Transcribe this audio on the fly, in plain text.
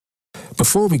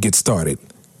Before we get started,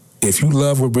 if you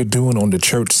love what we're doing on the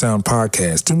Church Sound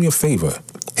Podcast, do me a favor.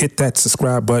 Hit that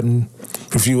subscribe button.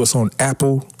 Review us on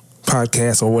Apple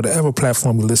Podcasts or whatever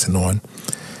platform you listen on.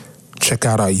 Check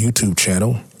out our YouTube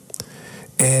channel.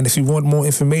 And if you want more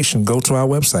information, go to our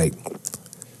website,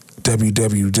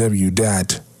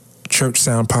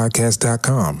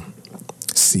 www.churchsoundpodcast.com.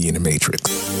 See you in the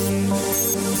Matrix.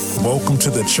 Welcome to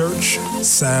the Church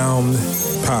Sound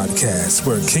Podcast,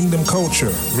 where kingdom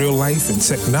culture, real life, and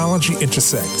technology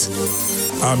intersect.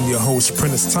 I'm your host,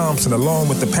 Prentice Thompson, along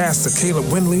with the pastor, Caleb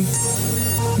Winley.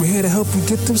 We're here to help you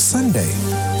get through Sunday.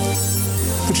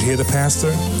 Did you hear the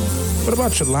pastor? What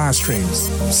about your live streams,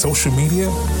 social media?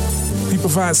 We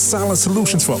provide solid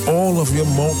solutions for all of your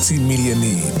multimedia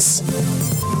needs.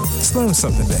 Let's learn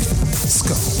something today. Let's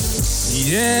go.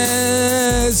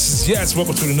 Yes.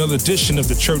 Welcome to another edition of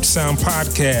the Church Sound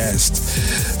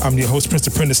Podcast. I'm your host,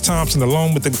 Mr. Prentice Thompson,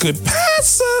 along with the good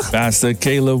Pastor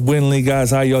Caleb Winley.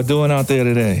 Guys, how y'all doing out there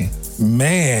today?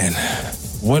 Man,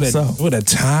 what a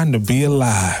time to be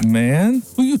alive. Man,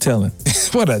 who you telling?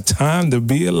 What a time to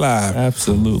be alive.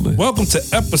 Absolutely. Welcome to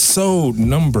episode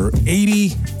number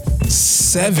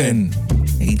 87.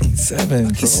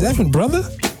 87, brother.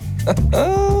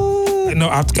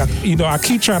 I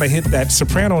keep trying to hit that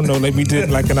soprano note like we did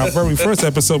like in our very first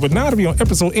episode, but now to be on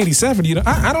episode 87,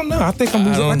 I don't know. I think I'm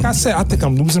losing, like I said, I think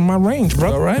I'm losing my range,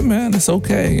 brother. All right, man. It's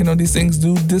okay. These things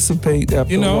do dissipate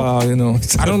after a while, I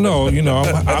don't know.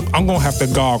 I'm going to have to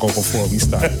gargle before we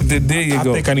start. There you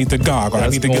go. I think I need to gargle. I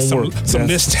need to get some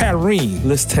Listerine.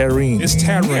 Listerine.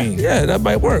 Yeah, that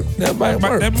might work.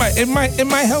 It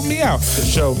might help me out.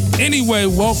 So anyway,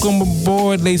 welcome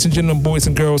aboard, ladies and gentlemen, boys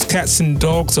and girls, cats and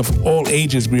dogs of all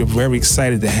ages. We are very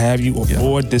excited to have you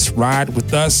aboard this ride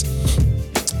with us.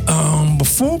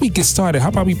 Before we get started, how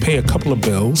about we pay a couple of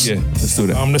bills? Yeah, let's do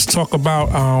that. Let's talk about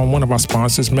one of our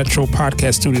sponsors, Metro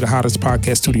Podcast Studio, the hottest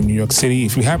podcast studio in New York City.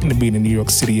 If you happen to be in the New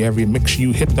York City area, make sure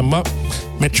you hit them up,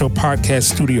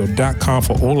 metropodcaststudio.com,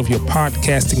 for all of your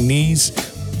podcasting needs.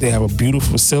 They have a beautiful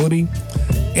facility.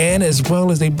 And as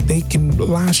well as they can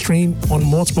live stream on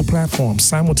multiple platforms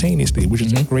simultaneously, which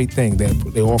is a great thing.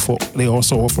 They also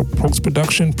offer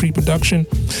post-production, pre-production,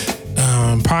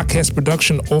 podcast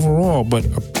production overall, but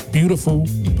a beautiful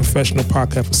professional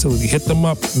podcast facility. Hit them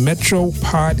up,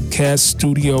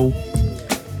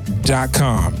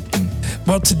 metropodcaststudio.com.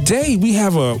 Well, today we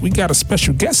got a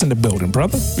special guest in the building,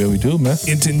 brother. Yeah, we do, man.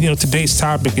 And today's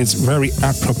topic is very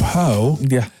apropos.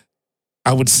 Yeah,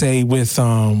 I would say with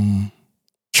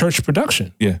church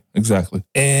production. Yeah, exactly.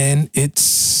 And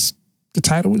the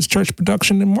title is Church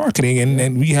Production and Marketing.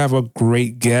 And we have a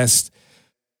great guest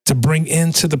to bring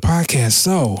into the podcast.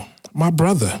 So, my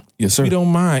brother, yes, sir. If you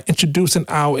don't mind introducing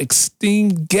our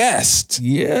esteemed guest.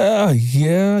 Yeah. I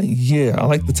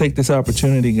like to take this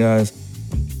opportunity, guys,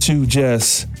 to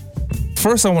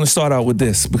first I want to start out with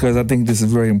this because I think this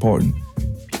is very important.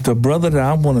 The brother that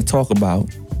I want to talk about,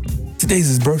 today's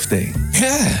his birthday.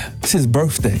 Yeah. It's his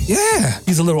birthday. Yeah.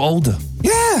 He's a little older.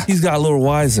 Yeah. He's got a little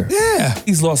wiser. Yeah.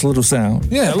 He's lost a little sound.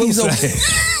 Yeah, he's okay.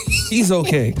 He's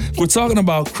okay. We're talking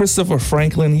about Christopher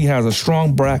Franklin. He has a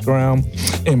strong background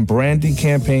in branding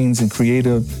campaigns and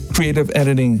creative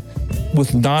editing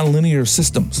with nonlinear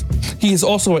systems. He is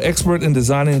also an expert in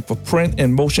designing for print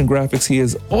and motion graphics. He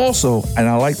is also, and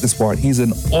I like this part, he's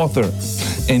an author.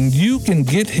 And you can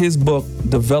get his book,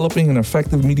 Developing an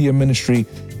Effective Media Ministry,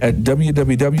 at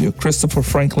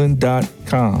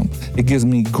www.christopherfranklin.com. It gives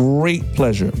me great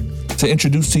pleasure to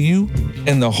introduce to you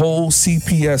and the whole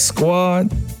CPS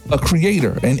squad, a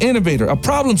creator, an innovator, a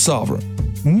problem solver,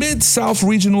 Mid-South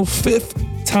Regional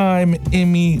 5th-time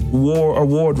Emmy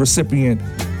Award recipient,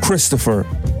 Christopher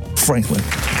Franklin.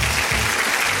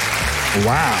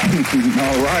 Wow.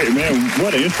 All right, man.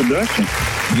 What an introduction.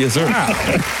 Yes, sir.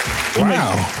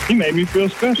 Wow. He made me feel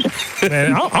special.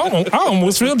 Man, I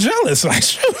almost feel jealous. Like,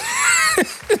 shoot.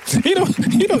 You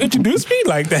don't introduce me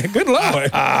like that. Good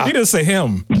Lord. You just say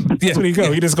him. That's where you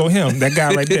go. You just go him. That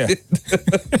guy right there.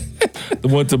 The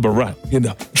one to Barat,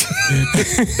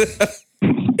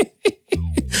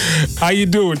 How you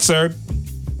doing, sir?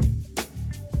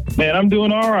 Man, I'm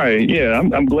doing all right. Yeah,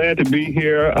 I'm glad to be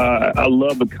here. I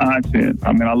love the content.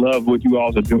 I mean, I love what you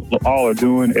all are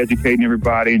doing, educating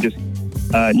everybody, and just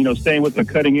staying with the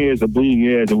cutting edge, the bleeding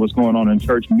edge of what's going on in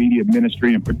church media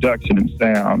ministry and production and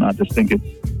sound. I just think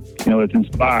it's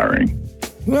inspiring.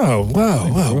 Wow.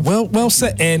 Well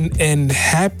said. And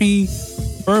happy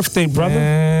birthday, brother.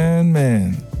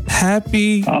 Man.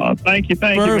 Happy thank you,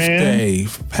 birthday. Man.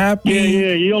 Happy.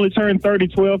 Yeah. You only turned 30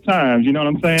 12 times. You know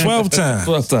what I'm saying? 12 times.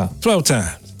 12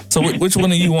 times. So which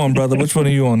one are you on, brother? Which one are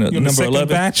you on? Number number 11?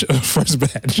 Batch or first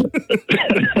batch?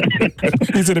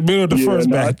 He's in the middle of the first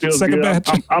batch. Second batch.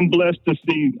 I'm blessed to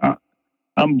see.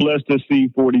 I'm blessed to see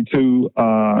 42,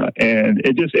 and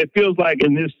it feels like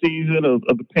in this season of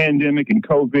the pandemic and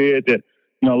COVID that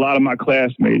a lot of my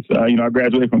classmates. I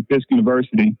graduated from Fisk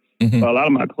University. Mm-hmm. A lot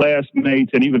of my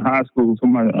classmates and even high school,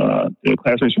 some of my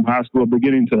classmates from high school, are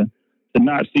beginning to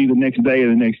not see the next day or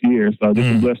the next year. So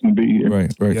just a blessing to be here.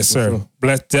 Right. Yes, sir.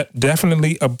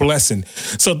 Definitely a blessing.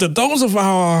 So to those of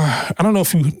I don't know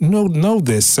if you know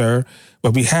this, sir,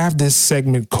 but we have this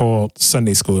segment called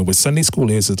Sunday School. And what Sunday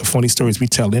School is the funny stories we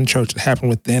tell in church that happen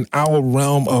within our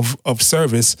realm of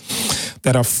service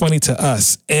that are funny to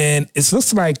us. And it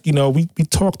looks like, we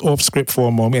talked off script for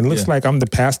a moment. It looks like I'm the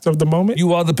pastor of the moment.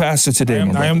 You are the pastor today.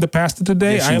 I am the pastor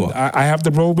today. Yes, you are. I have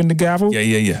the robe and the gavel.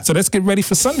 Yeah. So let's get ready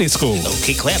for Sunday School.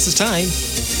 Okay, class is time.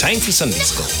 Time for Sunday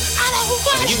School.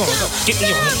 You gonna go? Get me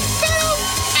your hand.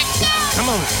 Come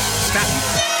on, stop.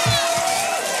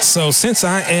 So since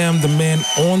I am the man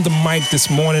on the mic this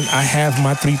morning, I have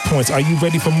my 3 points. Are you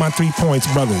ready for my 3 points,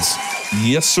 brothers?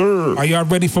 Yes, sir. Are y'all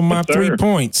ready for my 3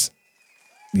 points?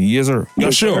 Yes, sir.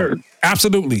 Y'all sure? Sir.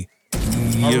 Absolutely.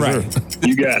 Yes, all right. Sir.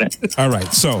 You got it. All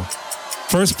right. So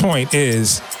first point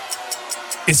is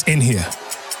it's in here.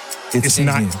 It's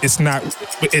not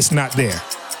there.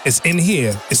 It's in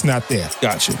here. It's not there.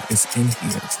 Gotcha. It's in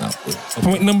here. It's not there. Okay.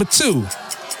 Point number 2.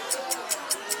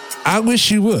 I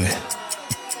wish you would.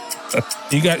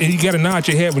 You got to nod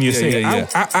your head when you say it. Yeah.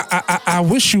 I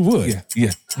wish you would.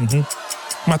 Yeah. Mm-hmm.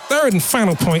 My third and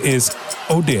final point is,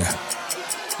 oh dear.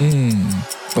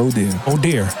 Oh dear. Oh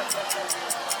dear.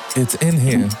 It's in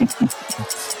here.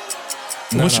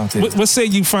 What say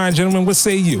you, fine gentlemen? What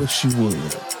say you? Wish you would.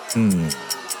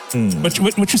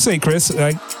 What you say, Chris?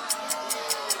 Like,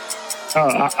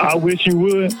 I wish you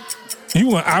would.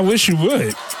 I wish you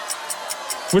would.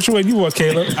 Which way you want,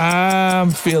 Caleb?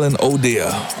 I'm feeling oh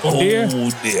dear. Oh dear? Oh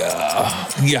dear.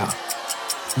 Yeah.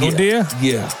 Oh dear?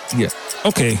 Yeah.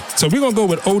 Okay, so we're gonna go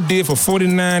with oh dear for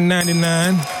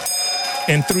 $49.99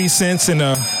 and 3 cents and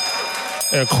a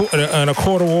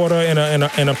quarter water and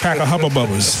a pack of Hubba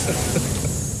Bubbas.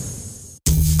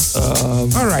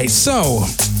 All right, so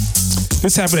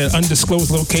this happened at an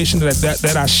undisclosed location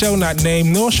that I shall not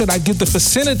name, nor should I give the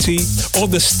vicinity or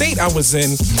the state I was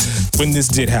in when this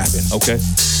did happen. Okay.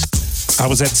 I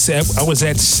was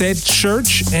at said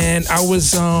church, and I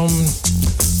was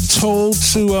told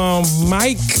to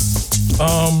mic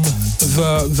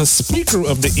the speaker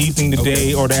of the evening, the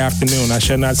day, or the afternoon. I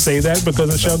shall not say that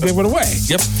because it shall give it away.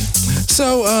 Yep.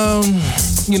 So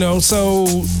so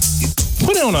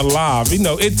put it on a live.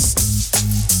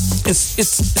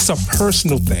 It's a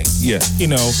personal thing. Yeah.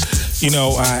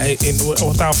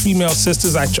 With our female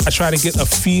sisters, I try to get a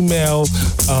female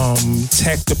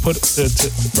tech to put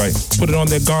it on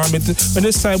their garment. But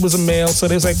this time was a male, so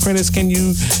they was like, Prentice, can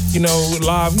you,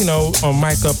 live,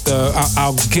 mic up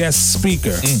our guest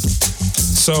speaker.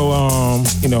 So, I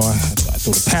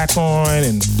threw the pack on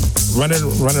and running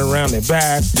around their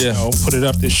back, put it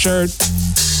up their shirt,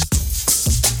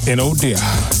 and oh dear.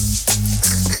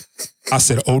 I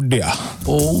said, oh dear.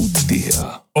 Oh dear.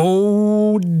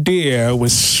 Oh dear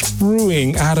was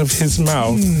spewing out of his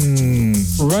mouth,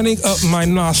 running up my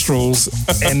nostrils,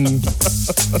 and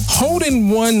holding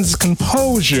one's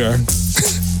composure,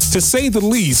 to say the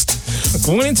least,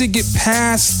 wanting to get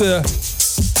past the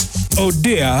oh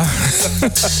dear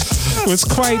was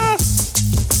quite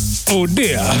oh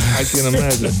dear. I can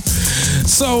imagine.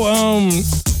 So,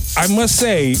 I must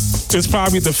say, it's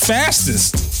probably the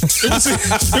fastest.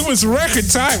 It was record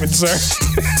timing, sir.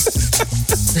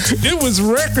 It was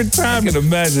record timing. I can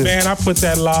imagine. Man, I put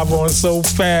that live on so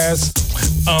fast.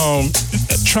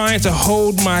 Trying to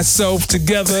hold myself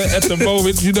together at the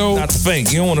moment, Not to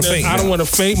faint. You don't want to faint. I don't want to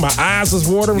faint. My eyes was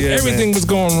watering. Yeah, everything was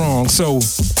going wrong. So,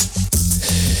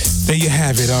 there you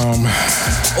have it.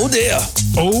 Oh dear.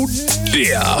 Oh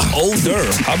dear. Older.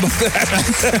 How about that?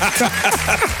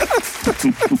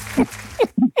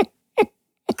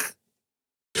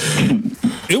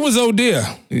 It was oh dear.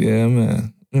 Yeah,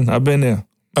 man. I've been there.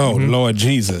 Oh, Lord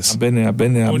Jesus. I've been there.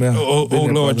 Oh,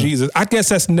 Lord brother. Jesus. I guess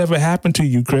that's never happened to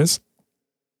you, Chris.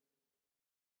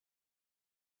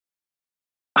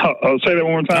 I'll say that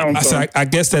one more time. I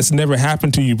guess that's never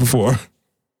happened to you before.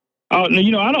 Oh,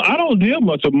 I don't deal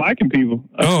much with micing people.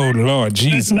 Oh, Lord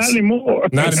Jesus. Not anymore.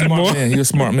 Not anymore? Man, you're a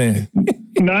smart man.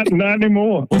 Not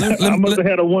anymore. I must have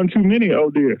had a one too many, oh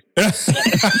dear.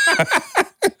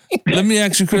 Let me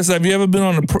ask you, Chris, have you ever been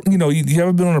on you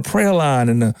ever been on a prayer line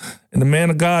and the man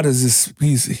of God is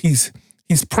he's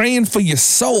praying for your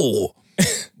soul,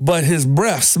 but his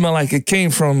breath smell like it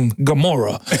came from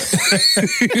Gomorrah.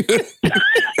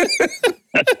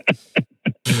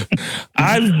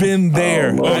 I've been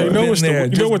there. You I've know been what's there. the, you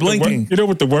Just know what blinking. you know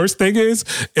what the worst thing is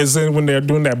then when they're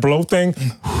doing that blow thing,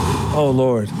 Oh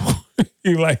Lord.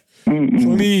 you're like,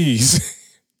 please.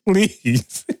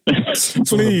 Please.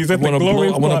 Please. I want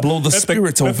to blow the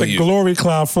spirits over the you. glory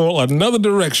cloud fall another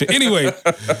direction. Anyway,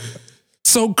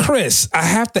 so Chris, I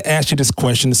have to ask you this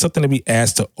question. It's something that we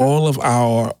ask to all of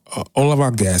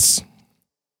our guests.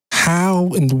 How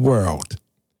in the world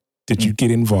did you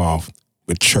get involved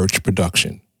with church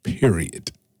production?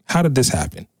 Period. How did this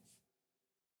happen?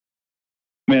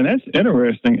 Man, that's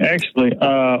interesting, actually.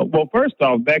 Well, first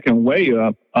off, backing way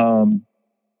up, I'm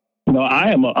a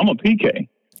PK.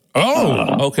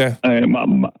 Oh, okay.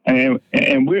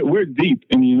 And we're deep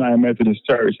in the United Methodist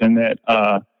Church, and that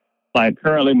like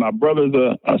currently my brother's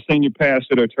a senior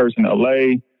pastor at a church in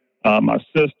LA. My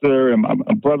sister and my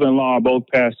brother-in-law are both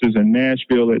pastors in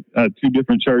Nashville at two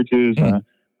different churches. My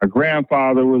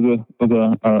grandfather was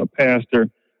a pastor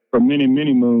for many,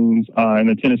 many moons in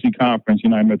the Tennessee Conference,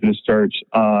 United Methodist Church.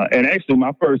 And actually,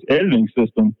 my first editing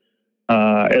system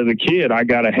as a kid, I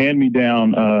got a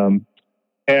hand-me-down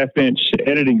half-inch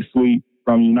editing suite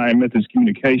from United Methodist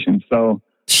Communications. So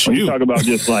when you talk about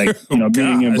just like,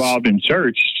 being involved in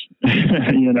church,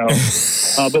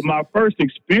 but my first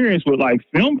experience with like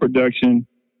film production,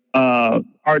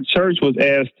 our church was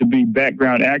asked to be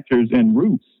background actors in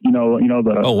Roots, wow.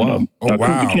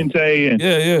 Kunta Kinte, and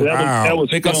that was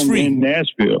filmed in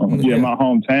Nashville, my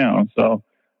hometown. So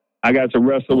I got to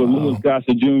wrestle with Louis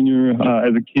Gossett Jr.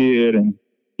 As a kid, and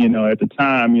at the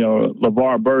time,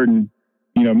 LeVar Burton,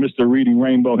 Mr. Reading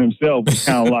Rainbow himself was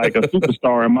kind of like a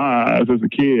superstar in my eyes as a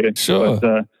kid. Sure.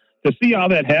 But to see all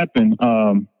that happen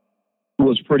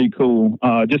was pretty cool,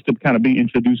 just to kind of be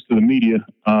introduced to the media.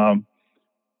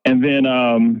 And then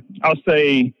I'll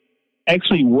say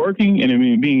actually working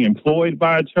and being employed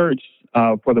by a church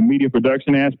for the media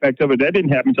production aspect of it, that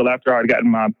didn't happen until after I'd gotten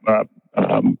my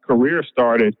career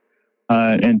started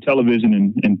in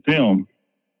television and film.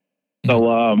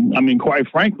 So, quite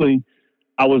frankly,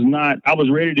 I was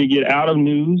ready to get out of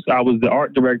news. I was the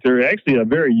art director, actually a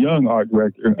very young art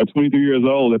director, at 23 years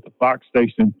old at the Fox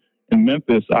station in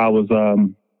Memphis. I was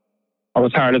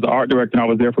hired as the art director, and I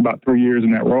was there for about 3 years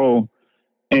in that role.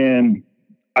 And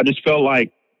I just felt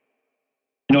like,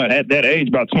 at that age,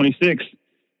 about 26,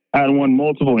 I had won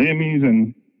multiple Emmys,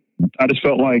 and I just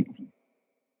felt like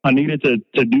I needed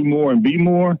to do more and be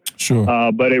more. Sure.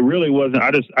 But it really wasn't.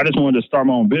 I just wanted to start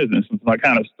my own business. So I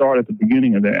kind of started at the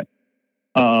beginning of that.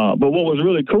 But what was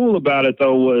really cool about it,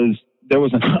 though, was there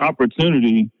was an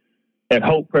opportunity at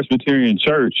Hope Presbyterian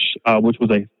Church, which was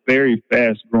a very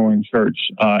fast-growing church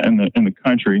in the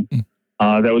country,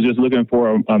 that was just looking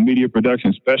for a media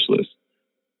production specialist.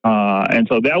 And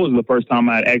so that was the first time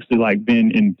I'd actually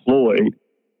been employed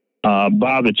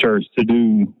by the church to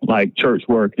do church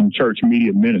work and church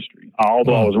media ministry.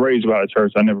 Although I was raised by the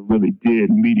church, I never really did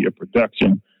media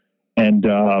production. And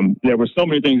there were so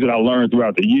many things that I learned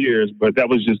throughout the years, but that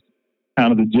was just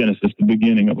kind of the genesis, the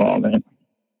beginning of all that.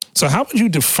 So how would you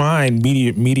define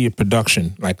media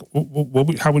production?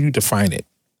 How would you define it?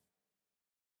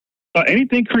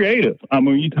 Anything creative.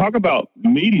 When you talk about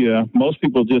media, most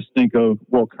people just think of,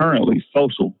 currently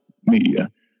social media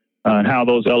and how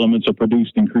those elements are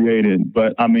produced and created.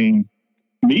 But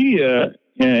media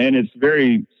in its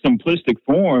very simplistic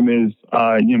form is,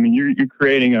 you're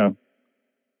creating a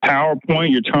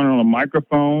PowerPoint, you're turning on a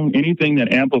microphone, anything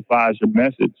that amplifies your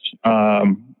message,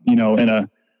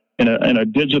 in a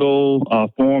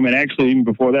digital form, and actually even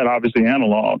before that, obviously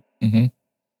analog. Mm-hmm.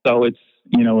 So it's,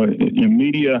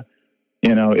 media,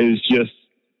 is just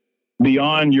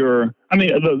beyond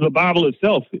the Bible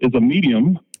itself is a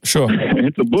medium. Sure.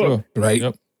 It's a book. Sure. Right.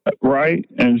 Yep. Right.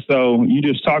 And so you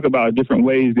just talk about different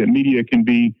ways that media can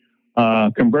be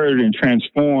converted and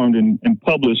transformed and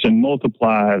published and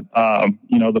multiplied.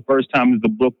 The first time that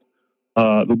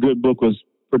the good book was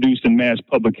produced in mass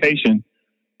publication,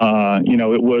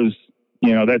 it was,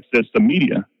 that's the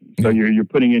media. So you're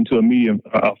putting into a media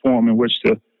form in which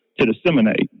to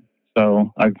disseminate.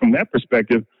 So from that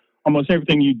perspective, almost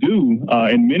everything you do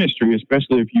in ministry,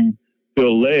 especially if you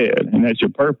feel led and that's your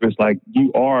purpose,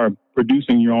 you are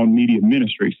producing your own media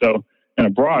ministry. So in a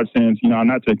broad sense,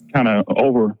 not to kind of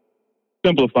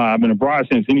oversimplify, but in a broad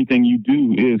sense, anything you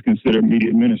do is considered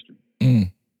media ministry.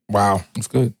 Wow. That's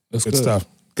good. That's good stuff.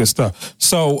 Good stuff.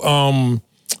 So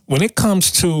when it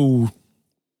comes to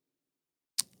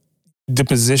the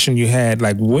position you had,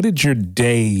 what did your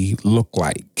day look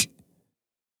like?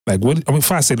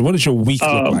 If I said, what does your week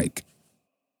look like?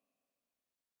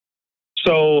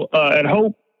 So at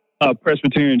Hope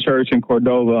Presbyterian Church in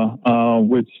Cordova,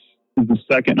 which is it's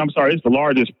the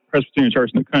largest Presbyterian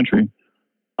church in the country.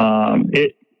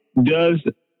 It is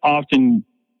often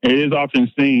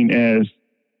seen as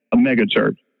a mega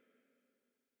church.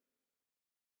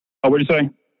 Oh, what did you say?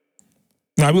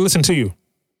 No, I will listen to you.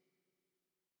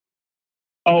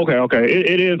 Oh, okay.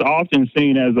 It is often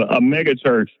seen as a mega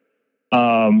church.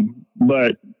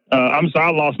 But I'm sorry,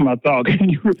 I lost my thought. Can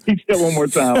you repeat that one more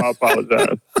time? I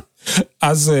apologize.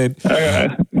 I said,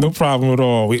 no problem at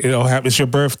all. It'll happen. It's your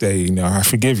birthday. I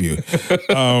forgive you.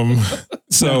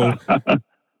 So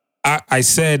I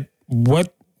said, as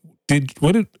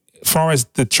far as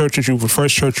the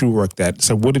first church you worked at,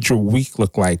 so what did your week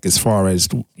look like as far as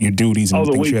your duties and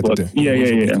things you had to do? Yeah. What did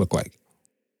your week look like?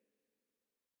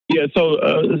 Yeah, so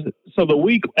the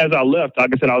week as I left,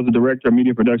 like I said, I was the director of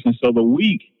media production. So the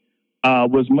week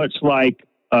was much like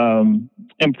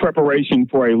in preparation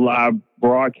for a live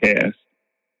broadcast.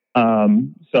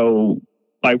 So,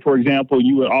 like, for example,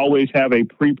 you would always have a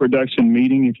pre-production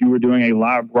meeting if you were doing a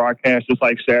live broadcast, just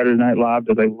like Saturday Night Live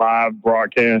does a live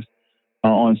broadcast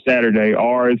on Saturday.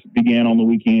 Ours began on the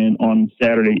weekend on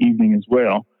Saturday evening as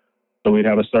well. So we'd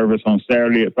have a service on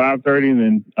Saturday at 5:30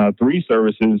 and then 3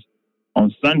 services on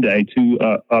Sunday,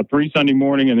 3 Sunday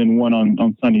morning and then 1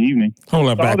 on Sunday evening. Hold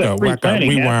up, back up,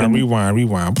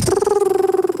 rewind.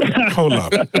 Hold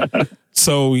up.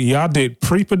 So y'all did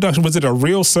pre-production. Was it a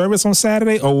real service on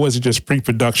Saturday or was it just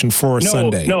pre-production for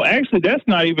Sunday? No, actually that's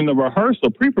not even the rehearsal.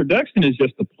 Pre-production is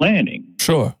just the planning.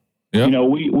 Sure. Yeah.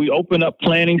 We open up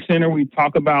planning center. We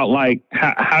talk about like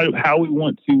how we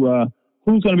want to,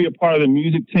 who's going to be a part of the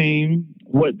music team,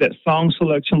 what that song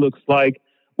selection looks like,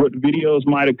 what videos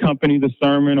might accompany the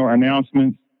sermon or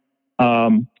announcements,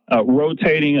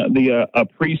 rotating the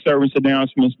pre-service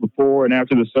announcements before and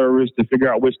after the service to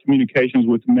figure out which communications,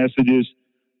 which messages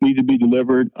need to be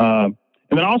delivered. And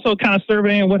then also kind of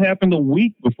surveying what happened the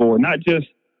week before, not just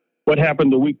what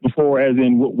happened the week before as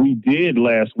in what we did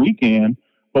last weekend,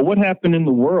 but what happened in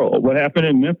the world, what happened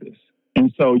in Memphis.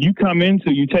 And so you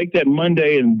take that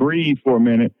Monday and breathe for a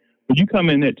minute, but you come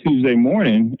in that Tuesday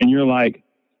morning and you're like,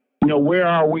 where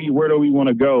are we? Where do we want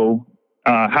to go?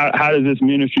 How does this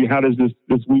ministry, how does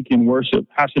this weekend worship,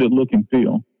 how should it look and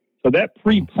feel? So that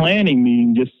pre-planning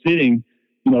meeting, just sitting,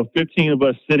 15 of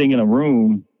us sitting in a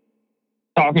room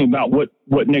talking about what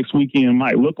next weekend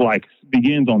might look like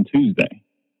begins on Tuesday.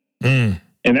 And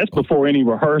that's before any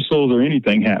rehearsals or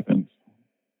anything happens.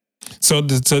 So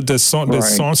the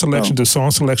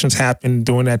song selections happen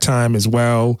during that time as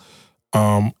well.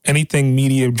 Anything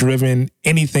media driven,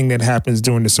 anything that happens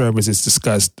during the service is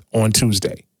discussed on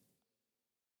Tuesday.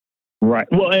 Right.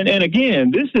 Well, and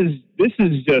again, this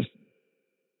is just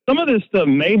some of this stuff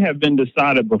may have been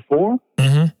decided before,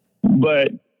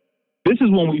 but this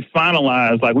is when we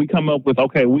finalize. Like we come up with,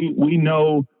 okay, we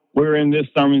know we're in this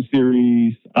sermon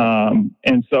series,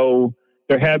 and so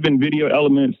there have been video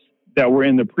elements that were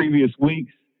in the previous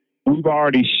weeks. We've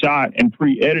already shot and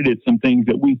pre-edited some things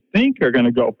that we think are going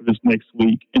to go for this next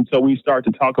week. And so we start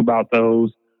to talk about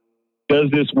those. Does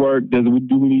this work? Do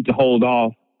we need to hold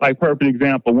off? Like perfect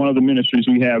example, one of the ministries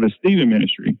we have is Stephen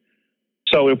Ministry.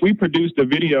 So if we produced a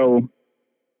video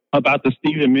about the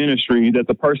Stephen Ministry that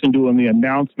the person doing the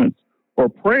announcements or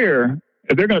prayer,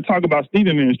 if they're going to talk about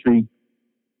Stephen Ministry,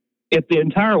 if the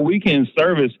entire weekend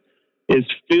service is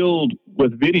filled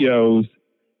with videos,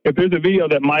 if there's a video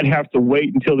that might have to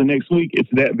wait until the next week, it's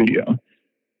that video.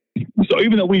 So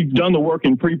even though we've done the work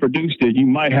and pre-produced it, you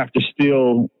might have to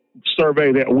still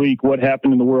survey that week what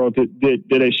happened in the world.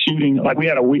 Did a shooting, like we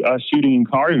had a shooting in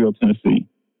Carterville, Tennessee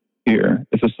here.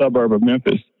 It's a suburb of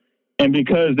Memphis. And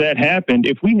because that happened,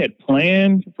 if we had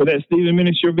planned for that Stephen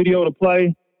Ministry video to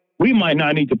play, we might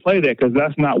not need to play that because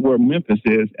that's not where Memphis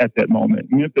is at that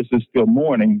moment. Memphis is still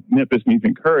mourning. Memphis needs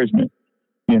encouragement,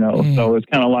 So it's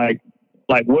kind of like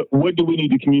what do we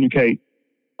need to communicate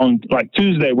on, like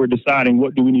Tuesday, we're deciding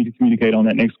what do we need to communicate on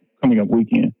that next coming up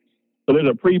weekend. So there's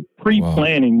a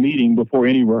pre-planning meeting before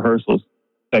any rehearsals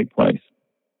take place.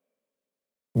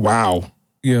 Wow.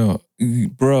 Yeah,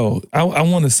 bro, I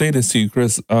want to say this to you,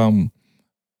 Chris.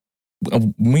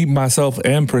 Me, myself,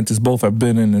 and Prentice both have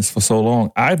been in this for so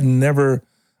long. I've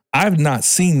not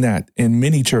seen that in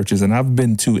many churches, and I've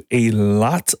been to a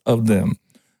lot of them.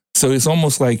 So it's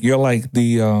almost like you're like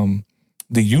the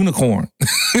unicorn,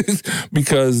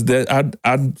 because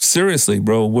I seriously,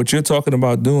 bro, what you're talking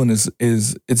about doing is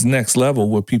it's next level,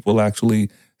 where people actually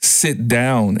sit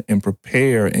down and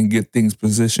prepare and get things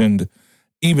positioned,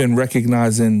 even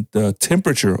recognizing the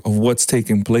temperature of what's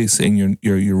taking place in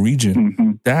your region.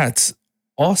 Mm-hmm. That's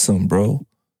awesome, bro.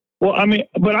 Well, I mean,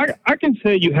 but I can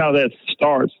tell you how that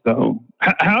starts, though.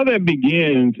 How that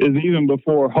begins is even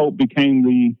before Hope became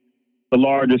the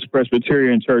largest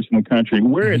Presbyterian church in the country.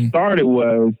 Where it started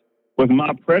was with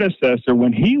my predecessor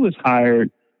when he was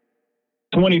hired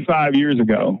 25 years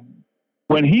ago.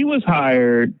 When he was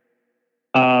hired,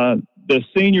 the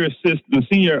senior assistant, the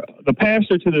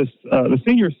assistant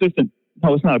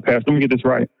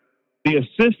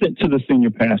to the senior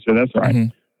pastor. That's right. Mm-hmm.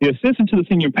 The assistant to the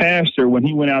senior pastor, when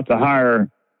he went out to hire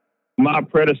my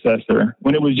predecessor,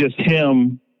 when it was just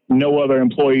him, no other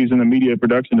employees in the media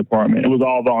production department, it was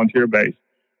all volunteer based.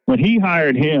 When he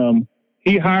hired him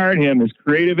as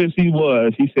creative as he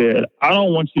was. He said, I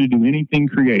don't want you to do anything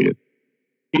creative.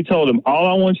 He told him, all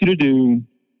I want you to do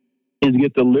is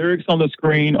get the lyrics on the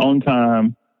screen on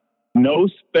time, no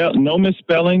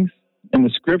misspellings in the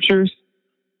scriptures,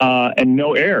 and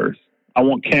no errors. I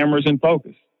want cameras in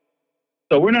focus.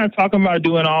 So we're not talking about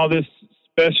doing all this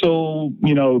special,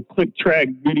 click track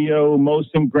video,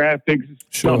 motion graphics,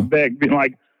 stuff back.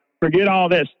 Like, forget all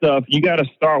that stuff. You got to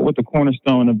start with the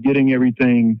cornerstone of getting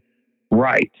everything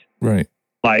right. Right.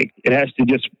 Like, it has to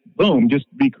just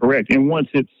be correct. And once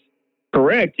it's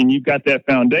correct and you've got that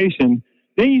foundation,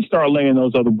 then you start laying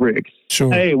those other bricks.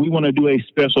 Sure. Hey, we want to do a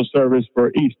special service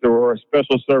for Easter or a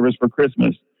special service for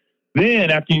Christmas.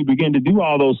 Then after you begin to do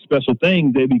all those special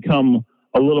things, they become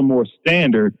a little more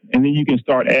standard, and then you can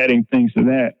start adding things to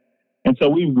that. And so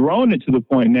we've grown it to the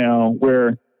point now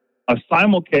where a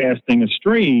simulcasting, a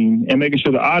stream, and making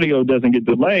sure the audio doesn't get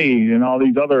delayed and all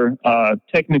these other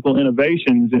technical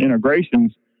innovations and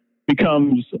integrations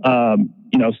becomes,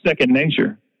 second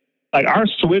nature. Like our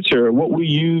switcher, what we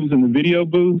use in the video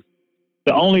booth,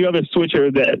 the only other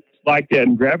switcher that's like that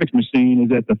in graphics machine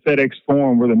is at the FedEx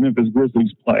Forum where the Memphis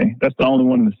Grizzlies play. That's the only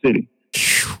one in the city.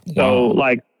 Wow. So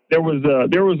there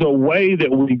was a way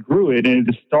that we grew it, and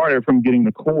it just started from getting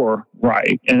the core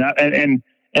right, and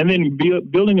then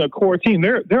building a core team.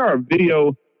 There are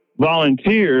video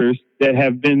volunteers that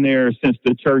have been there since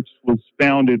the church was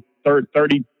founded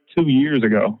 32 years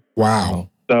ago. Wow.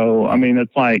 So I mean,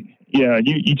 it's like,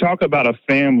 you talk about a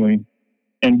family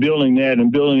and building that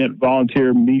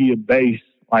volunteer media base.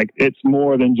 Like, it's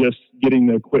more than just getting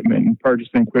the equipment and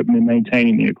purchasing equipment and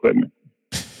maintaining the equipment.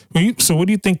 So what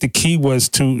do you think the key was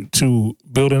to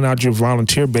building out your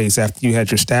volunteer base after you had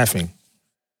your staffing?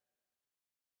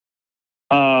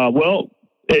 Well,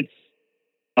 it's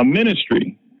a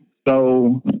ministry.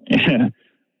 So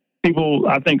people,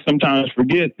 I think, sometimes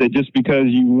forget that just because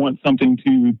you want something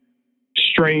to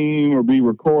stream or be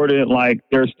recorded, like,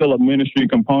 there's still a ministry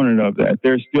component of that.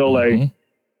 There's still you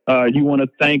want to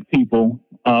thank people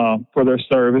for their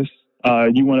service.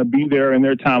 You want to be there in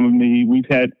their time of need.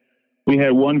 We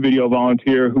had one video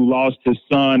volunteer who lost his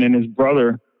son and his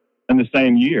brother in the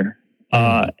same year.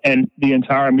 And the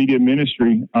entire media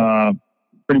ministry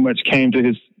pretty much came to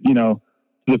his, to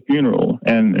the funeral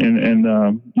and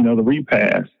the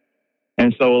repast.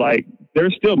 And so, like,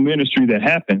 there's still ministry that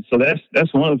happens. So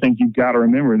that's one of the things you've got to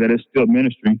remember, that it's still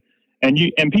ministry. And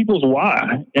people's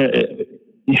why.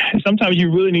 Sometimes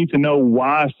you really need to know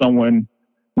why someone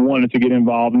wanted to get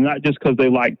involved, and not just because they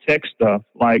like tech stuff.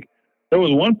 Like, there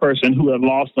was one person who had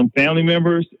lost some family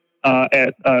members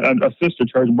at a sister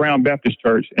church, Brown Baptist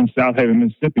Church in South Haven,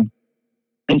 Mississippi.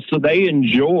 And so they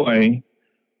enjoy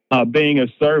being a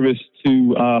service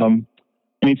to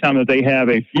anytime that they have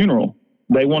a funeral.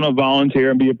 They want to volunteer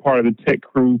and be a part of the tech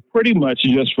crew pretty much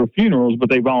just for funerals, but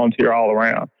they volunteer all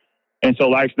around. And so,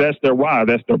 like, that's their why,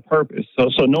 that's their purpose. So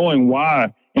knowing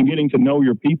why and getting to know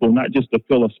your people, not just to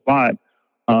fill a spot.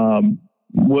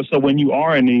 So when you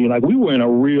are in need, like, we were in a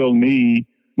real need,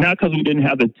 not because we didn't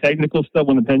have the technical stuff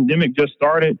when the pandemic just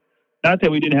started, not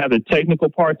that we didn't have the technical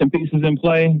parts and pieces in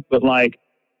play, but like,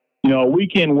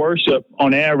 weekend worship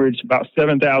on average, about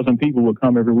 7,000 people would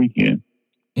come every weekend.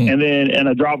 And then in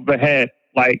a drop of a hat,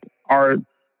 like, our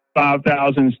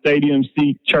 5,000 stadium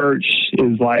seat church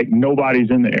is like nobody's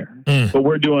in there. But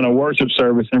we're doing a worship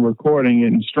service and recording it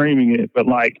and streaming it. But,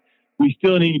 like, we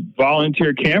still need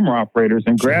volunteer camera operators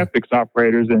and graphics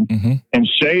operators and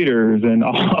shaders and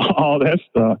all that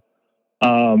stuff.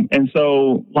 And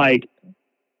so, like,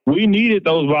 we needed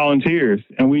those volunteers,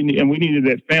 and we needed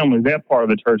that family, that part of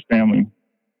the church family.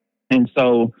 And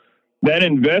so that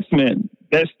investment,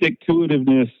 that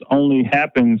stick-to-itiveness only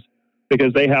happens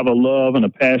because they have a love and a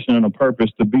passion and a purpose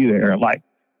to be there. Like,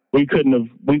 we couldn't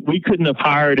have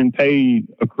hired and paid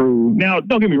a crew. Now,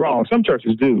 don't get me wrong, some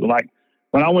churches do. Like,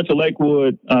 when I went to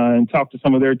Lakewood and talked to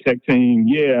some of their tech team,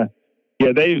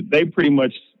 they pretty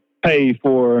much pay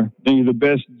for the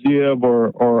best jib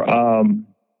or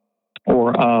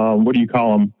what do you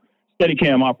call them,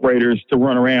 Steadicam operators to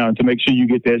run around to make sure you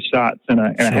get that shots in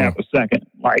a half a second.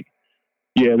 Like,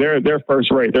 they're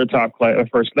first rate, they're top class.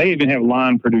 First, they even have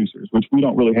line producers, which we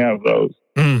don't really have those.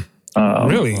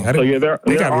 Really? So yeah,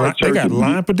 they got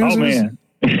line producers? Oh man,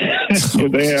 yeah,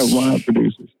 they have line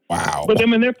producers. Wow. But I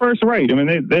mean, they're first rate. I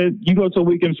mean, you go to a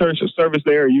weekend service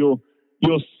there, you'll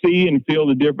see and feel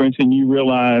the difference, and you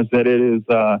realize that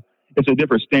it's a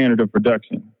different standard of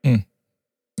production.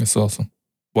 That's awesome.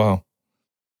 Wow.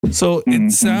 So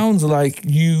it sounds like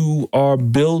you are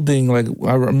building. Like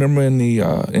I remember in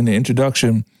the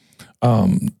introduction,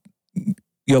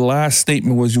 your last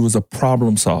statement was you was a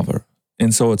problem solver,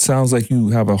 and so it sounds like you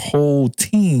have a whole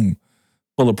team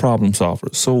full of problem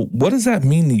solvers. So what does that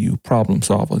mean to you, problem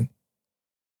solving?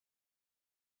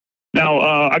 Now,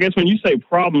 I guess when you say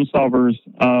problem solvers,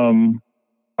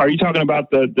 are you talking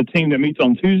about the team that meets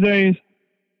on Tuesdays?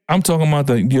 I'm talking about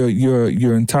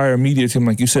your entire media team.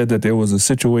 Like you said that there was a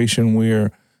situation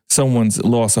where someone's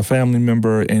lost a family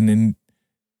member, and then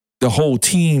the whole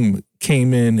team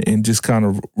came in and just kind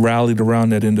of rallied around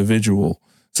that individual.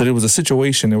 So there was a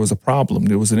situation, there was a problem,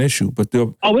 there was an issue. But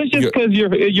it's just because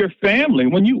your family.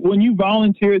 When you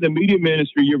volunteer the media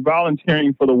ministry, you're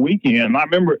volunteering for the weekend. I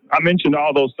remember I mentioned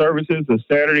all those services: the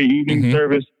Saturday evening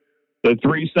service, the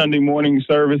 3 Sunday morning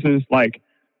services. Like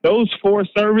those 4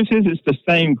 services, it's the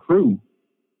same crew,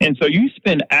 and so you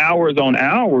spend hours on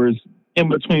hours in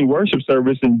between worship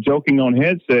service and joking on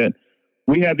headset.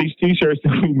 We have these T-shirts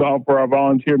that we bought for our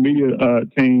volunteer media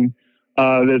team.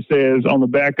 That says on the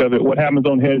back of it, what happens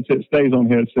on headset stays on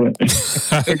headset.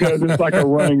 Because it's like a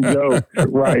running joke,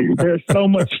 right? There's so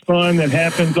much fun that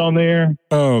happens on there.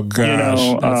 Oh, gosh.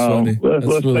 That's funny. Let's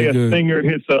really say a singer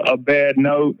hits a bad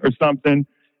note or something,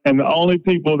 and the only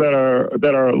people that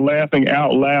are laughing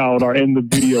out loud are in the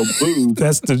video booth.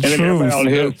 That's the and truth. And everybody on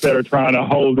headset are trying to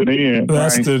hold it in.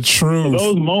 That's right? the truth.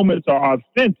 So those moments are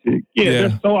authentic. Yeah,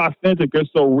 they're so authentic. They're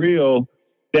so real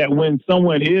that when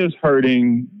someone is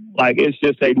hurting, like it's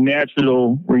just a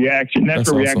natural reaction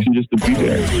just to be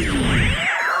there.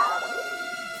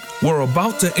 We're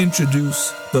about to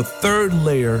introduce the 3rd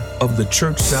layer of the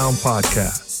Church Sound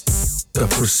podcast, the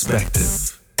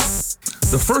perspective.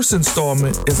 The first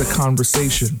installment is a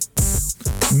conversation.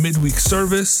 Midweek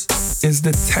service is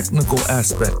the technical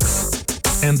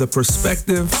aspects, and the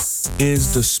perspective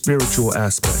is the spiritual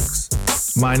aspects.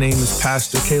 My name is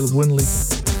Pastor Caleb Winley,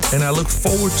 and I look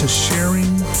forward to sharing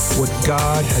what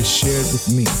God has shared with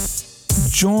me.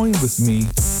 Join with me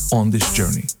on this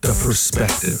journey, The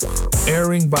Perspective,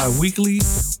 airing bi-weekly,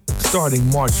 starting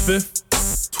March 5th,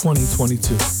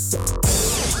 2022.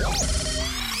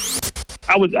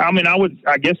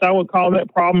 I guess I would call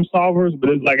that problem solvers, but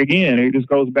it's like, again, it just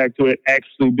goes back to it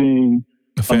actually being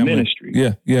a ministry.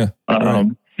 Yeah.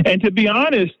 Right. And to be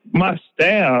honest, my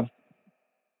staff,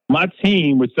 my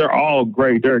team, which they're all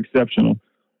great, they're exceptional.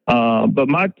 But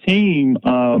my team,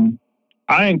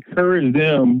 I encourage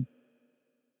them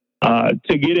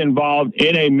to get involved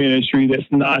in a ministry that's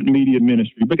not media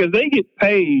ministry, because they get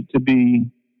paid to be,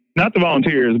 not the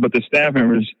volunteers, but the staff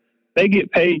members, they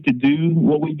get paid to do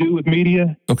what we do with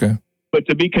media. Okay. But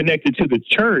to be connected to the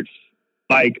church,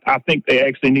 like, I think they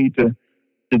actually need to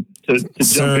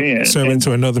jump in. Serve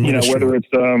into another ministry. Whether it's,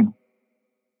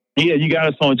 you got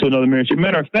us on to another ministry.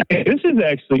 Matter of fact, this is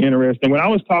actually interesting. When I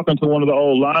was talking to one of the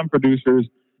old line producers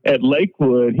at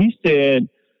Lakewood, he said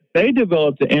they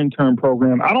developed an intern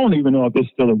program. I don't even know if this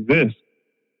still exists,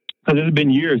 because it's been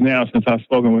years now since I've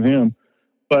spoken with him.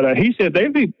 But he said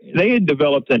they had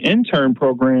developed an intern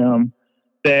program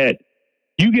that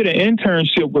you get an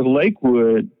internship with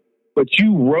Lakewood, but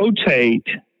you rotate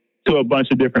to a bunch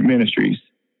of different ministries.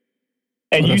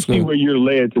 And you see where you're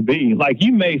led to be. Like,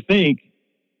 you may think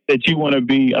that you want to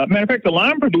be... matter of fact, the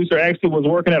line producer actually was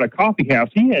working at a coffee house.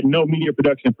 He had no media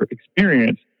production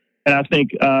experience. And I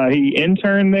think he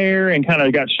interned there and kind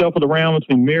of got shuffled around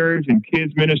between marriage and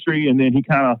kids ministry. And then he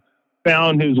kind of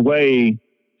found his way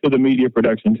to the media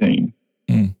production team.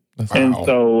 And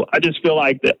so I just feel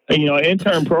like that, an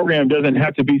intern program doesn't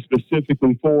have to be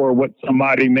specifically for what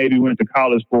somebody maybe went to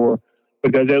college for,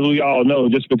 because as we all know,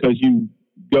 just because you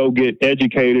go get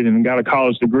educated and got a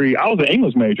college degree, I was an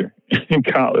English major in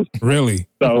college. Really?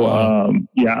 So,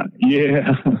 yeah.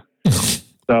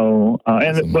 So,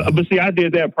 but see, I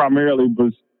did that primarily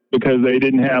because they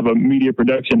didn't have a media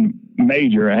production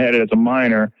major. I had it as a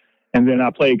minor. And then I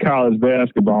played college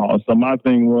basketball. So my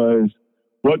thing was,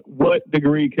 what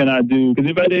degree can I do? Because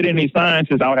if I did any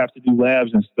sciences, I would have to do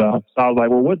labs and stuff. So I was like,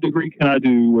 well, what degree can I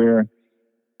do where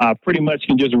I pretty much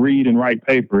can just read and write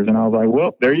papers? And I was like,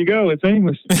 well, there you go. It's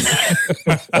English.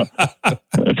 So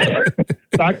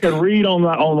I could read on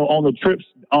the trips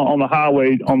on the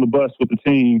highway on the bus with the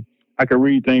team. I could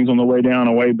read things on the way down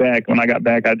and way back. When I got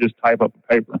back, I just type up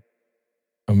a paper.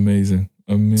 Amazing.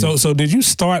 So did you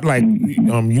start like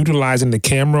utilizing the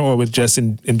camera, or was just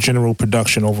in general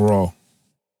production overall?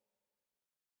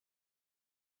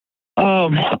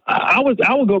 I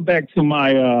would go back to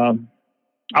my.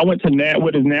 I went to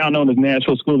what is now known as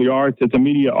Nashville School of the Arts. It's a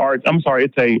media arts. I'm sorry,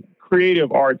 it's a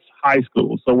creative arts high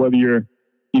school. So whether you're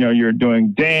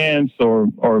doing dance or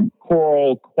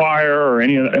choral, choir, or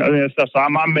any of that stuff. So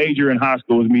my major in high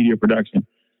school was media production.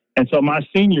 And so my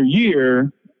senior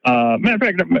year, matter of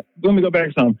fact, let me go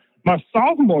back some. My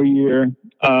sophomore year,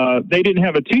 they didn't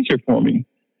have a teacher for me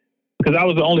because I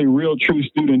was the only real true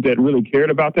student that really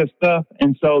cared about that stuff.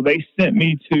 And so they sent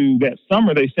me to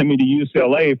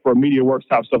UCLA for Media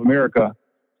Workshops of America.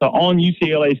 So on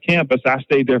UCLA's campus, I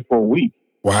stayed there for a week.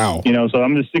 Wow. So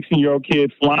I'm this 16-year-old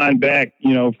kid flying back,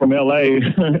 from LA.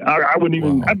 I wouldn't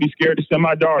even, wow. I'd be scared to send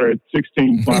my daughter at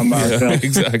 16 flying by herself.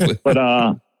 Exactly. But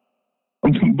I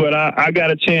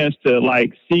got a chance to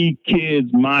like see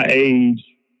kids my age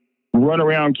run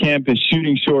around campus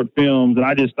shooting short films. And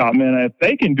I just thought, man, if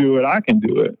they can do it, I can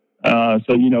do it. So,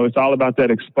 it's all about that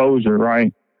exposure,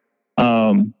 right?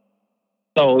 So,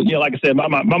 like I said, by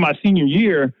my senior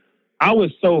year, I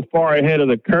was so far ahead of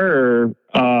the curve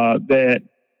that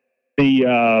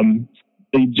the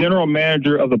general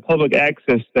manager of the public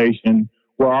access station,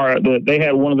 where they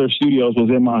had one of their studios was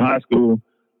in my high school.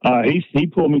 He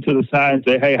pulled me to the side and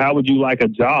said, "Hey, how would you like a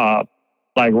job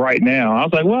like right now?" I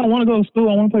was like, "Well, I want to go to school.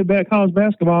 I want to play college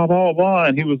basketball, blah, blah, blah."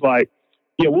 And he was like,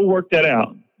 "Yeah, we'll work that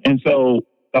out." And so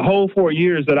the whole 4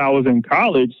 years that I was in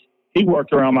college, he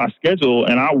worked around my schedule,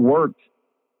 and I worked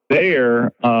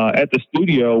there at the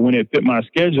studio when it fit my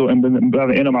schedule. And by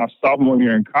the end of my sophomore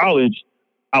year in college,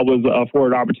 I was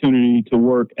afforded opportunity to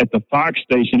work at the Fox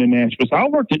station in Nashville. So I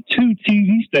worked at 2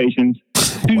 TV stations,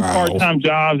 2 Wow. part-time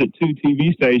jobs at 2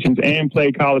 TV stations, and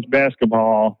played college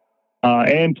basketball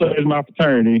and played as my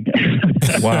fraternity.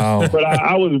 Wow. But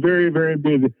I was very, very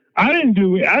busy. I didn't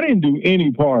do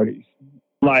any parties.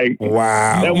 Like,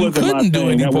 wow, that wasn't my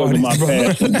thing. That wasn't my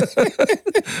passion.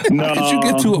 No, how did you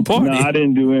get to a party? No, I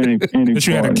didn't do any but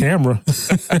you had a camera.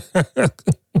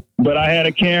 But I had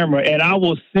a camera, and I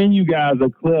will send you guys a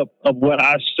clip of what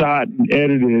I shot and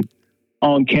edited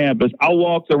on campus. I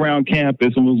walked around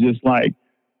campus and was just like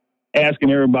asking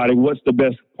everybody, what's the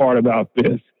best part about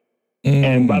this?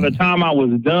 And by the time I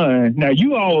was done, now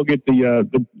you all will get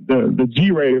the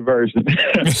G-rated version.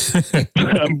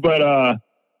 But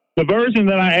the version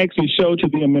that I actually showed to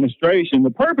the administration, the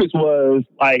purpose was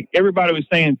like everybody was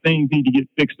saying things need to get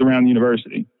fixed around the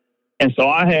university. And so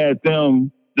I had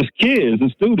them, the kids, the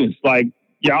students, like,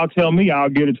 y'all tell me, I'll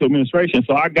get it to administration.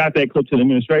 So I got that clip to the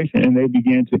administration, and they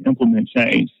began to implement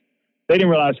change. They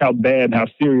didn't realize how bad and how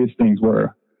serious things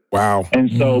were. Wow.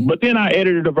 And so, but then I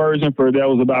edited a version that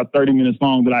was about 30 minutes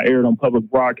long that I aired on public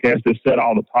broadcast that said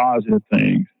all the positive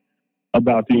things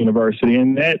about the university.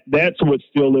 And that's what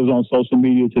still lives on social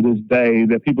media to this day,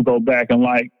 that people go back and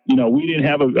like, we didn't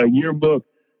have a yearbook.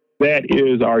 That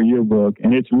is our yearbook.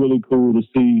 And it's really cool to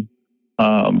see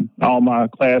all my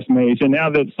classmates. And now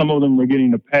that some of them are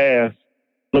getting to pass,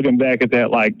 looking back at that,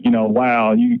 like,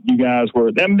 wow, you guys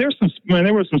were, there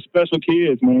were some special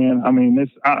kids, man. I mean,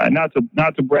 not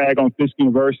to brag on Fisk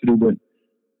University, but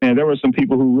man, there were some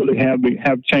people who really have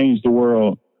changed the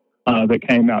world that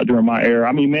came out during my era.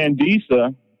 I mean,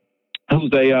 Mandisa,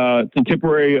 who's a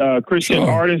contemporary Christian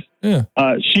artist,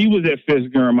 she was at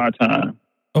Fisk during my time.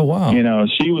 Oh, wow.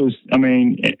 She was,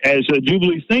 as a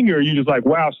Jubilee singer, you're just like,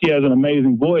 wow, she has an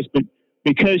amazing voice. But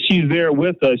because she's there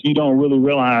with us, you don't really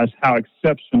realize how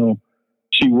exceptional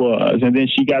she was. And then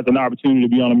she got an opportunity to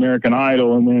be on American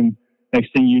Idol. And then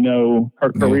next thing you know,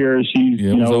 her career, she's,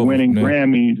 winning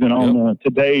Grammys and on the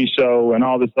Today Show and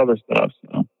all this other stuff.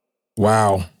 So.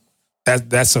 Wow.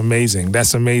 That's amazing.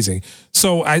 That's amazing.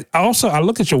 So I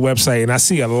look at your website and I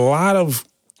see a lot of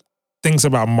things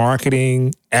about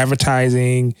marketing,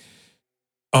 advertising.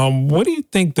 What do you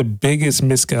think the biggest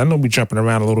I know we're jumping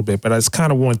around a little bit, but I just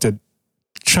kind of want to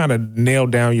try to nail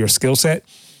down your skill set.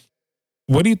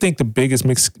 What do you think the biggest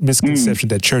misconception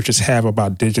that churches have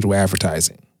about digital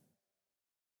advertising?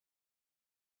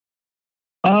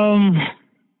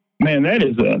 Man,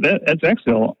 that's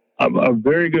actually a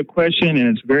very good question,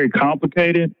 and it's very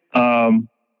complicated. And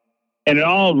it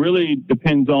all really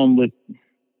depends on the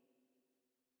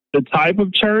type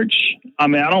of church. I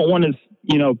mean, I don't want to,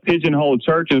 pigeonhole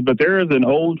churches, but there is an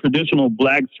old traditional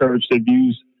Black church that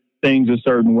views things a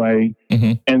certain way.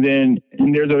 Mm-hmm. And then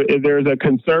there's a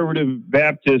conservative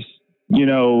Baptist,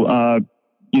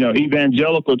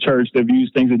 evangelical church that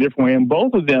views things a different way. And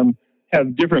both of them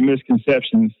have different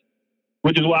misconceptions,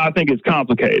 which is why I think it's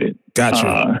complicated.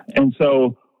 Gotcha. And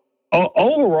so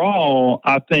overall,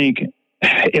 I think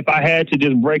if I had to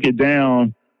just break it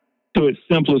down to its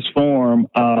simplest form,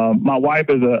 my wife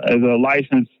is a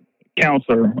licensed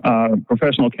counselor,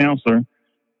 professional counselor.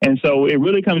 And so it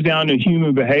really comes down to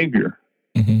human behavior.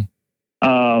 Mm-hmm.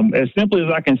 As simply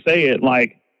as I can say it,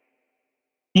 like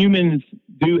humans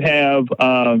do have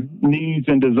needs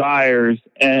and desires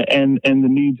and the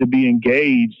need to be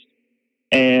engaged.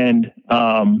 And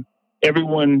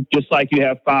everyone, just like you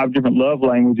have 5 different love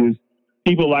languages,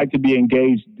 people like to be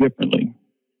engaged differently.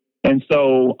 And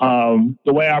so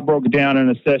the way I broke it down in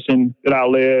a session that I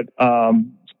led,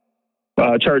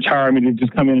 church hired me to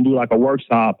just come in and do like a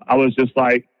workshop. I was just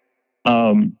like,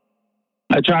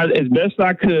 I tried as best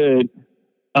I could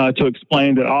to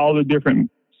explain that all the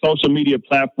different social media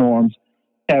platforms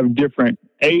have different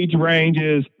age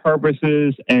ranges,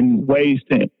 purposes, and ways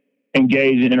to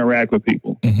engage and interact with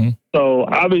people. Mm-hmm. So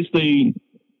obviously,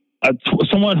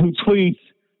 someone who tweets,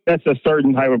 that's a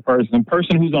certain type of person.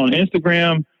 Person who's on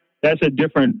Instagram, that's a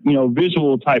different,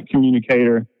 visual type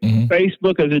communicator. Mm-hmm.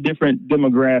 Facebook is a different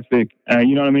demographic.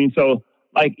 You know what I mean? So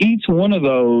like each one of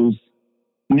those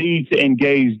needs to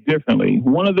engage differently.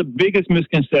 One of the biggest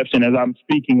misconceptions, as I'm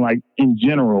speaking like in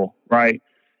general, right,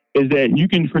 is that you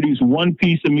can produce one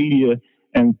piece of media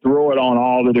and throw it on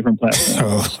all the different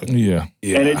platforms. Yeah.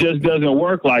 And it just doesn't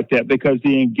work like that because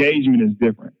the engagement is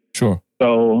different. Sure.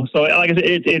 So like I said,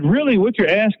 it really, what you're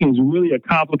asking is really a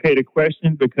complicated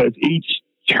question because each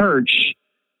church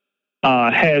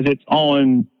has its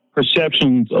own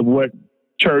perceptions of what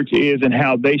church is and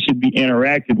how they should be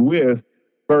interacted with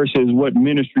versus what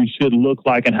ministry should look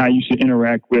like and how you should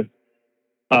interact with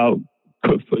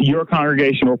your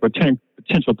congregation or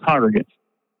potential congregants.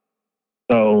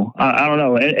 So I don't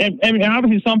know. And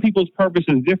obviously some people's purpose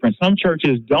is different. Some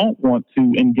churches don't want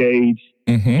to engage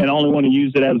and only want to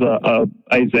use it as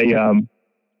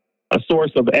a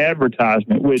source of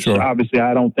advertisement, which obviously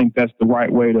I don't think that's the right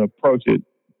way to approach it.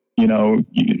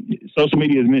 Social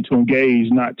media is meant to engage,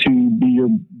 not to be your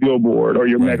billboard or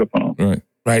your megaphone.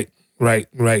 Right.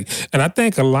 And I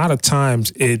think a lot of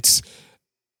times it's,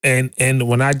 and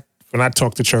when I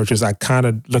talk to churches, I kind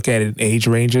of look at it in age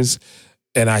ranges,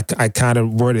 and I kind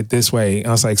of word it this way.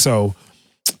 I was like, so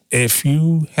if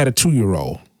you had a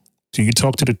 2-year-old, do you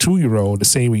talk to the 2-year-old the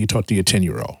same way you talk to your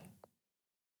 10-year-old?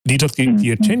 Do you talk to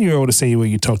your 10-year-old the same way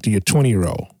you talk to your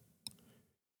 20-year-old?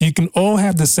 You can all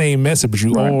have the same message, but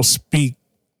you all speak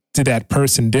to that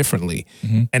person differently.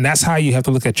 Mm-hmm. And that's how you have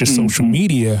to look at your social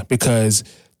media, because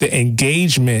the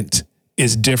engagement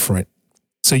is different.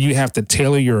 So you have to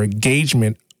tailor your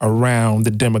engagement around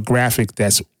the demographic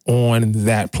that's on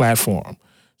that platform.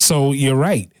 So you're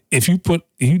right. If you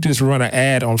just run an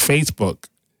ad on Facebook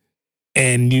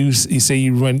and you say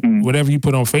you run whatever you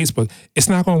put on Facebook, it's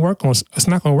not going to work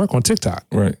on TikTok.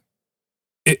 Right.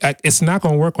 It's not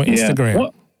going to work on Instagram.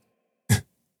 Well,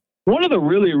 one of the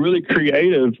really, really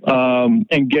creative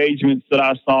engagements that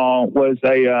I saw was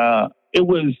I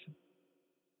want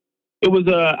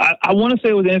to say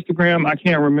it was Instagram. I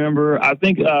can't remember. I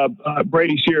think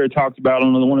Brady Shearer talked about it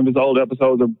on one of his old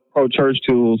episodes of Pro Church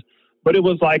Tools, but it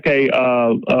was like a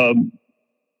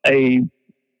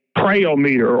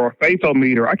prayometer or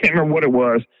faithometer. I can't remember what it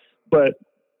was, but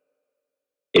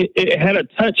it had a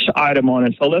touch item on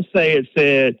it. So let's say it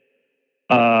said,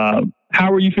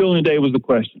 how are you feeling today was the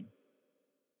question.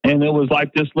 And it was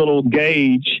like this little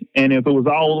gauge. And if it was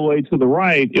all the way to the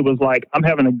right, it was like, I'm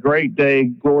having a great day.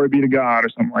 Glory be to God, or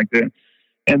something like that.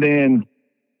 And then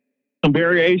some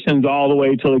variations all the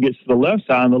way till it gets to the left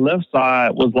side. And the left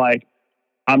side was like,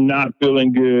 I'm not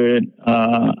feeling good.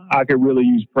 I could really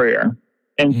use prayer.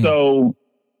 And so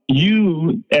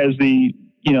you, as the,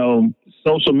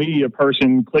 social media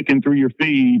person clicking through your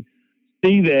feed,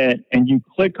 see that and you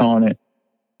click on it.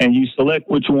 And you select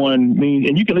which one means,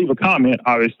 and you can leave a comment,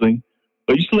 obviously,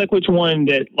 but you select which one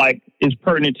that like is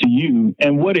pertinent to you.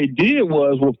 And what it did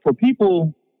was for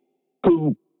people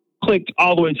who clicked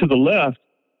all the way to the left,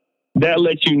 that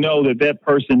lets you know that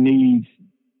person needs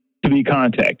to be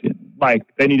contacted. Like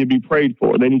they need to be prayed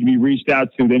for. They need to be reached out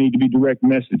to. They need to be direct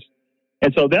messaged.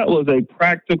 And so that was a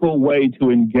practical way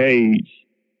to engage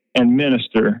and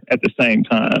minister at the same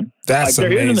time. That's like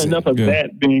there amazing. Isn't enough of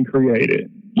that being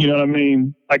created. You know what I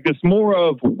mean? Like it's more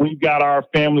of we've got our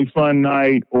family fun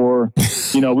night, or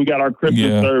we got our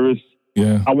Christmas service.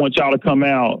 Yeah, I want y'all to come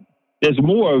out. There's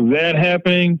more of that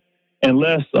happening, and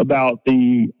less about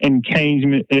the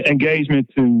engagement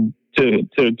to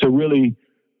really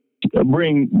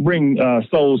bring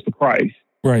souls to Christ.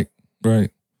 Right.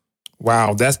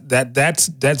 Wow, that's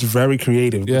very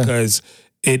creative because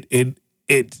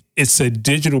it's a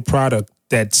digital product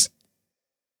that's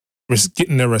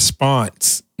getting a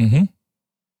response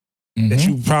that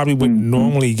you probably wouldn't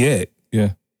normally get.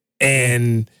 Yeah.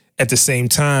 And at the same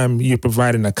time, you're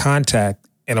providing a contact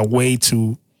and a way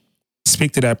to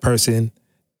speak to that person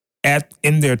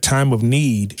in their time of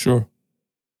need. Sure.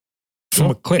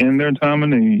 From a click. In their time of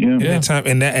need, yeah. In their time,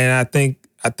 and I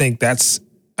think that's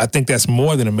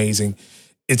more than amazing.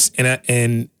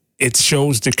 And it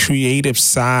shows the creative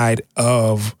side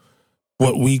of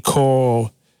what we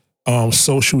call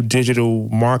social digital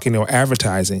marketing or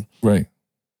advertising. Right.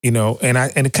 You know, and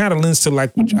it kind of lends to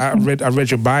like I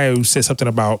read your bio. You said something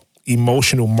about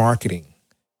emotional marketing,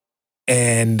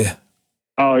 and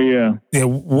oh yeah,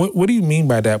 What do you mean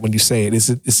by that when you say it? Is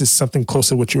this something close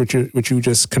to what you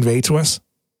just conveyed to us?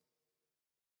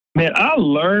 Man, I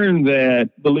learned that,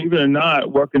 believe it or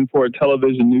not, working for a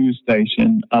television news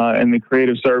station in the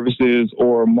creative services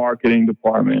or marketing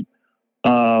department,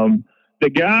 the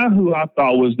guy who I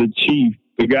thought was the chief,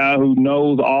 the guy who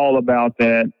knows all about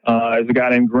that, is a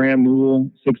guy named Graham Newell,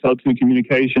 602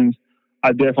 Communications.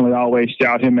 I definitely always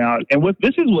shout him out. And what's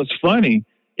funny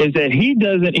is that he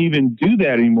doesn't even do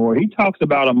that anymore. He talks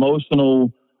about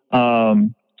emotional,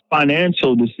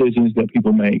 financial decisions that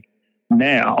people make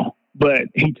now. But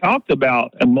he talked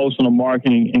about emotional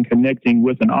marketing and connecting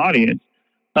with an audience.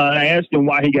 I asked him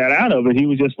why he got out of it. He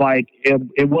was just like,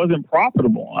 it wasn't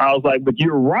profitable. I was like, but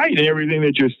you're right in everything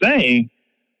that you're saying.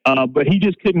 But he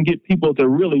just couldn't get people to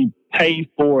really pay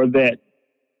for that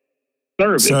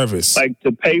service. Like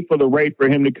to pay for the rate for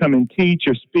him to come and teach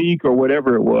or speak or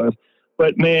whatever it was.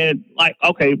 But man, like,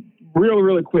 okay,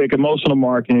 really quick, emotional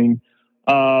marketing.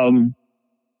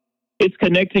 It's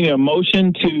connecting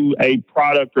emotion to a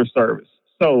product or service.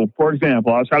 So, for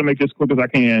example, I'll try to make this quick as I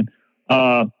can.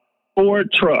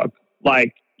 Ford truck,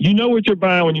 like, you know what you're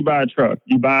buying when you buy a truck.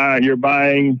 You're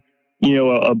buying,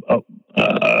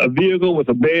 a vehicle with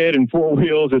a bed and four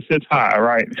wheels that sits high,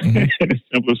 right? In its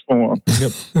simplest form.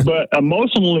 Yep. But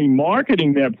emotionally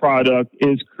marketing that product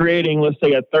is creating, let's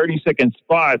say, a 30-second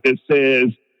spot that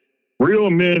says, real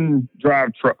men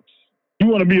drive trucks. You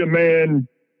want to be a man,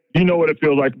 you know what it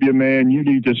feels like to be a man, you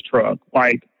need this truck.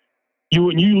 Like,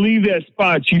 when you leave that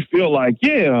spot, you feel like,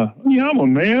 yeah, I'm a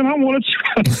man. I want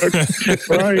a truck,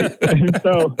 right? And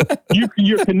so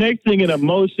you're connecting an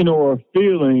emotion or a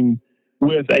feeling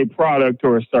with a product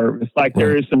or a service. Like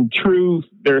there is some truth,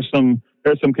 there's some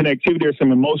connectivity, there's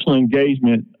some emotional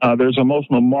engagement. There's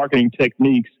emotional marketing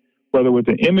techniques, whether with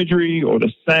the imagery or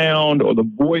the sound or the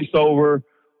voiceover,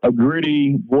 a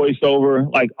gritty voiceover,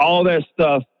 like all that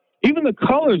stuff. Even the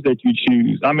colors that you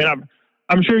choose. I mean,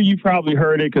 I'm sure you probably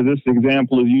heard it because this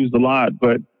example is used a lot,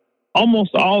 but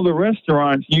almost all the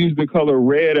restaurants use the color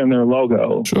red in their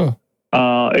logo. Sure.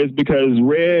 It's because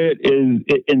red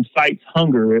it incites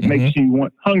hunger. It makes you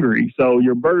hungry. So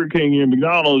your Burger King, your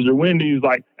McDonald's, your Wendy's,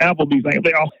 like Applebee's, like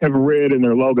they all have red in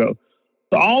their logo.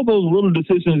 So all those little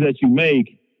decisions that you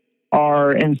make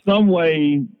are in some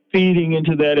way feeding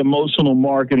into that emotional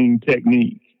marketing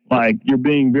technique. Like you're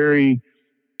being very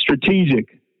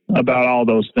strategic about all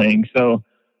those things. So,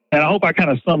 and I hope I kind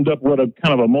of summed up what a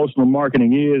kind of emotional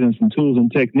marketing is and some tools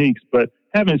and techniques. But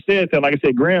having said that, like I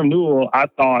said, Graham Newell, I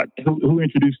thought, who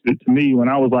introduced it to me when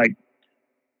I was like,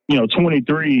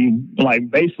 23, like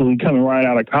basically coming right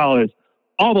out of college,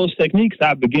 all those techniques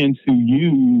I began to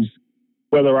use,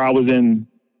 whether I was in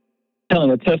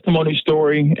telling a testimony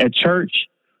story at church,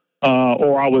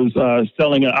 or I was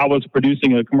I was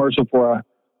producing a commercial for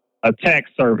a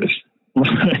tax service.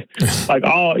 Like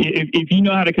if you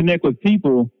know how to connect with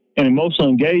people and emotional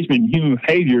engagement and human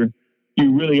behavior,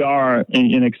 you really are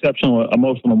an exceptional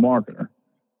emotional marketer.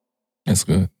 That's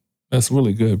good. That's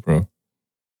really good, bro.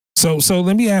 So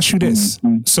let me ask you this.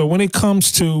 Mm-hmm. So when it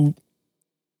comes to,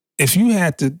 if you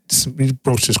had to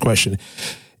broach this question,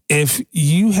 if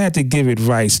you had to give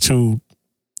advice to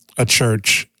a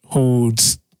church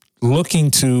who's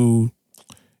looking to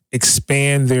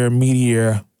expand their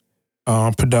media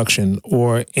production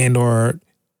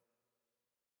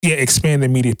expand their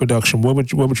media production, what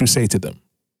would you say to them?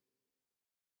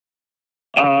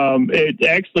 It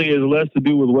actually is less to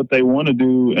do with what they want to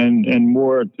do and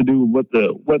more to do with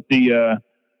what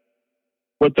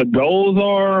the goals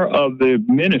are of the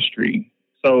ministry.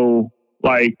 So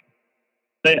like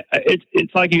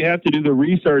it's like you have to do the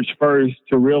research first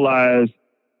to realize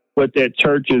what that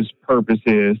church's purpose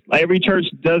is. Like every church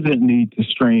doesn't need to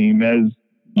stream, as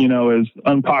as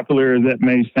unpopular as that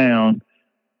may sound.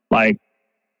 Like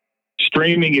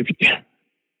streaming,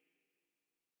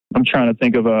 I'm trying to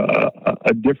think of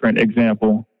a different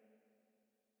example.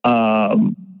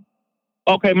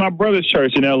 Okay, my brother's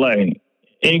church in LA,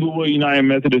 Inglewood United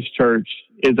Methodist Church,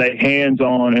 is a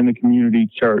hands-on in the community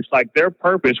church. Like their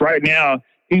purpose right now,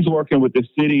 he's working with the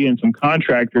city and some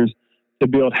contractors to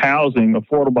build housing,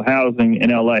 affordable housing in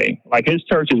LA. Like his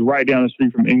church is right down the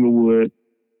street from Inglewood.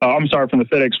 From the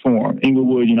FedEx Forum,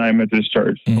 Inglewood United Methodist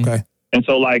Church. Okay. And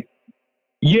so like,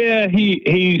 yeah,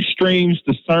 he streams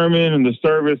the sermon and the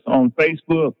service on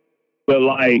Facebook, but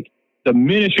like the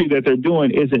ministry that they're doing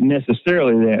isn't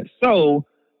necessarily that. So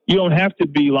you don't have to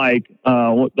be like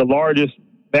the largest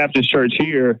Baptist church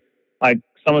here. Like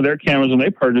some of their cameras, when they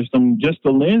purchased them, just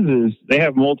the lenses, they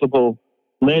have multiple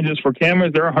lenses for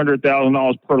cameras. They're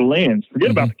 $100,000 per lens. Forget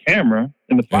about the camera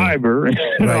and the fiber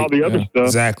and all the other stuff.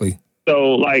 Exactly.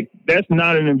 So like that's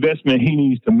not an investment he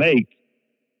needs to make.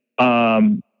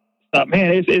 Man,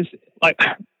 it's like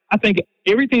I think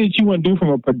everything that you want to do from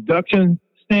a production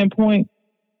standpoint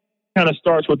kind of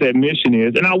starts with that mission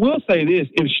is. And I will say this,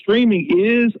 if streaming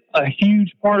is a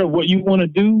huge part of what you want to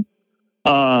do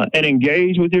and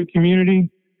engage with your community,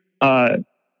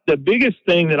 the biggest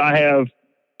thing that I have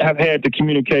had to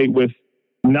communicate with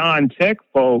non-tech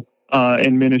folk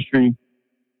in ministry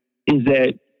is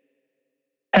that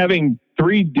having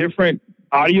 3 different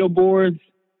audio boards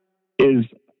is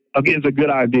a good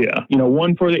idea. You know,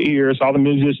 one for the ear so all the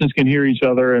musicians can hear each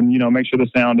other and, you know, make sure the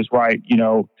sound is right, you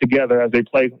know, together as they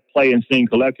play and sing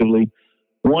collectively.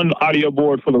 One audio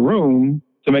board for the room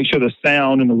to make sure the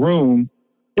sound in the room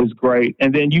is great.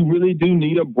 And then you really do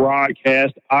need a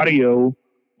broadcast audio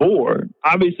board.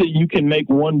 Obviously, you can make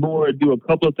one board do a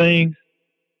couple of things,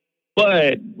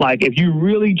 but like if you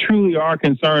really truly are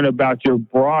concerned about your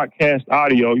broadcast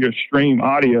audio, your stream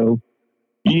audio,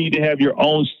 you need to have your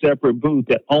own separate booth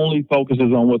that only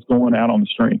focuses on what's going out on the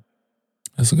stream.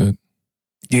 That's good.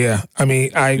 Yeah. I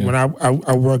mean, when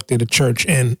I worked at a church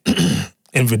in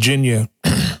Virginia,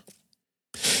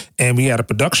 and we had a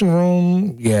production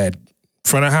room, we had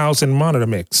front of house and monitor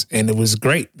mix. And it was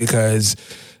great because,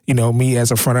 you know, me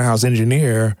as a front of house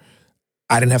engineer,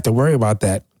 I didn't have to worry about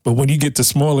that. But when you get to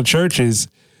smaller churches,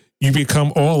 you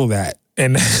become all of that.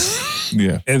 And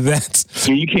yeah, and that's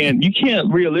you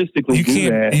can't realistically do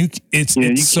that.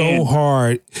 It's so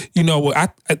hard. You know,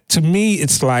 to me,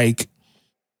 it's like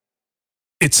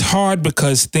it's hard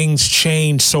because things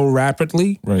change so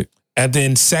rapidly. Right. And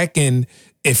then second,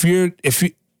 if you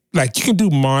like, you can do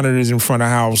monitors in front of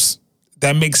house.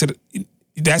 That makes it.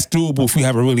 That's doable if you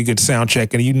have a really good sound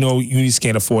check and you know you just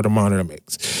can't afford a monitor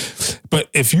mix. But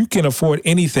if you can afford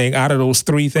anything out of those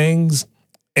 3 things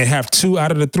and have 2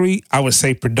 out of the 3, I would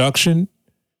say production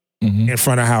in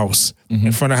front of house.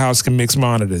 In front of house can mix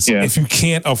monitors. Yeah. If you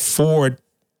can't afford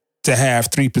to have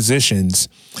 3 positions,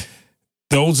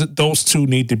 those 2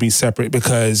 need to be separate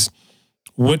because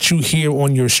what you hear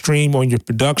on your stream, on your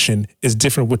production is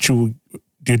different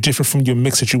you're different from your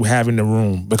mix that you have in the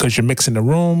room because you're mixing the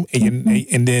room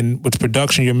and then with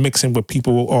production, you're mixing what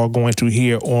people are going to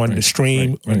hear on the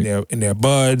stream, in their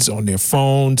buds, on their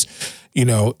phones, you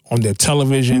know, on their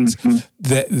televisions.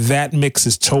 That mix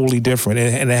is totally different.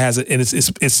 And it has,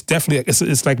 it's definitely,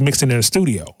 it's like mixing in a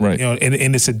studio, right? You know,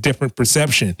 and it's a different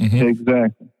perception.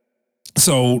 Exactly.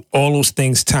 So all those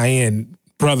things tie in.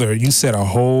 Brother, you said a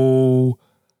whole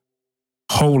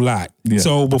lot. Yeah.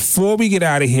 So before we get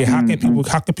out of here, how can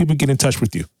people get in touch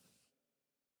with you?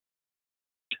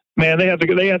 Man, they have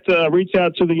to reach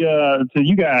out to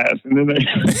you guys, and then they,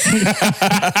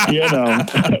 you know.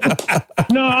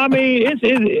 No, I mean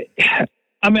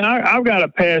I've got a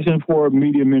passion for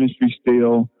media ministry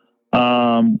still,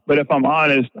 but if I'm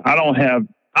honest, I don't have.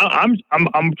 I'm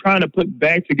trying to put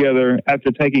back together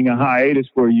after taking a hiatus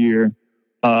for a year,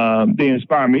 the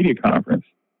Inspire Media Conference.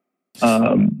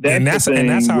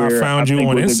 That's how I found you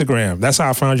on Instagram. That's how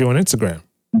I found you on Instagram.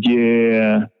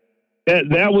 Yeah.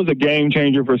 That was a game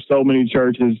changer for so many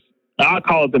churches. I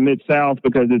call it the Mid-South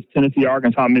because it's Tennessee,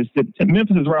 Arkansas, Mississippi.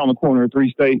 Memphis is right on the corner of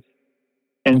 3 states.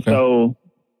 And so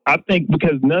I think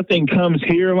because nothing comes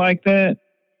here like that,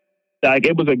 like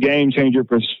it was a game changer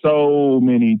for so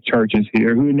many churches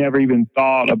here who never even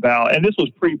thought about, and this was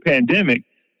pre-pandemic.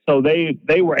 So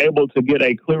they were able to get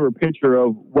a clearer picture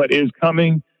of what is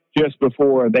coming just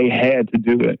before they had to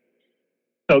do it.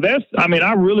 So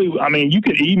you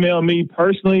could email me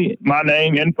personally, my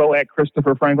name,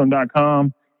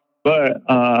 info@ChristopherFranklin.com. But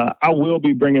I will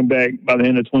be bringing back by the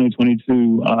end of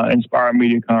 2022 Inspire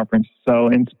Media Conference. So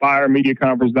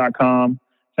InspireMediaConference.com.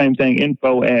 Same thing,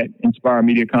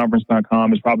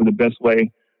 info@InspireMediaConference.com is probably the best way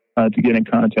to get in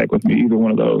contact with me, either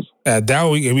one of those.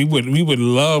 We would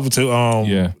love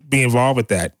to be involved with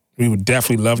that. We would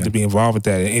definitely love to be involved with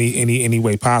that in any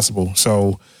way possible.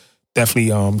 So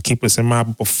definitely keep us in mind.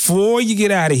 But before you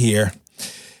get out of here,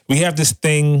 we have this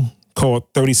thing called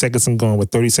 30 Seconds and Gone. With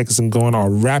 30 Seconds and Gone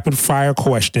are rapid fire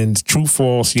questions, true,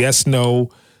 false, yes, no,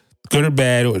 good or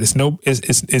bad. It's no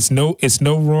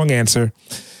wrong answer.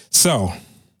 So.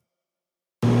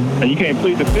 And you can't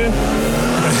plead the fifth?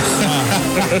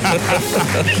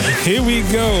 Here we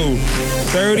go.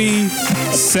 30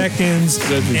 seconds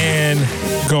and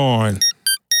gone.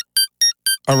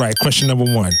 All right, question number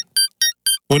 1.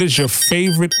 What is your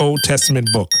favorite Old Testament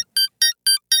book?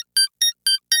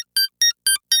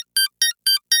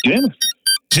 Genesis.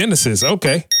 Genesis,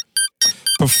 okay.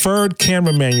 Preferred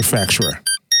camera manufacturer?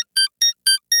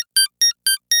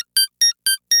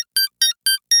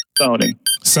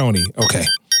 Sony, okay.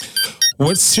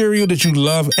 What cereal did you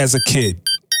love as a kid?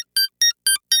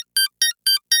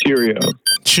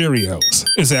 Cheerios.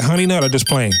 Is that Honey Nut or just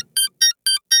plain?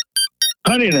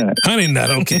 Honey Nut. Honey Nut,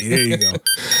 okay, there you go.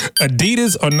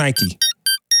 Adidas or Nike?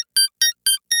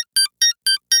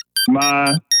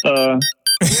 My,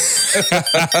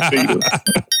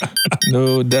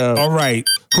 No doubt. All right.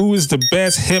 Who is the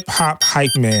best hip hop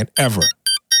hype man ever?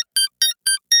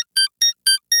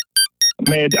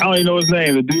 Man, I don't even know his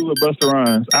name. The dude with Busta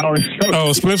Rhymes. I don't even know.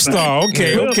 Oh, Spliff Star.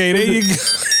 Okay, there you go.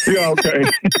 Yeah, okay.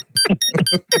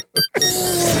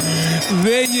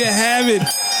 There you have it.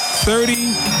 30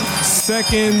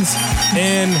 seconds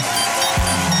and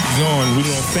gone. We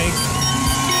want to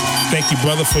thank you,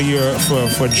 brother,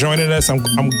 for joining us.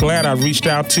 I'm glad I reached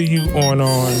out to you on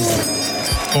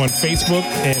Facebook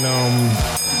and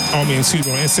on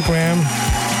Instagram.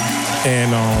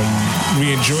 And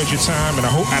we enjoyed your time, and I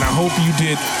hope you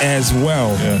did as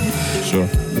well. Yeah, sure.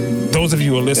 Those of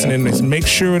you who are listening, make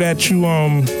sure that you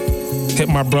hit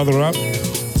my brother up,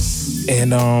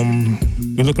 and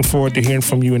we're looking forward to hearing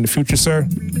from you in the future, sir.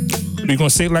 We're gonna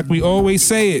say it like we always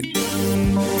say it: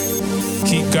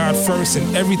 keep God first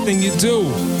in everything you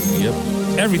do. Yep.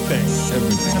 Everything.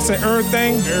 I say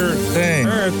everything.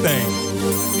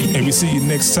 And we see you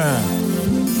next time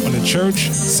on the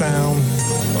Church Sound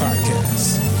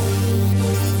Podcast.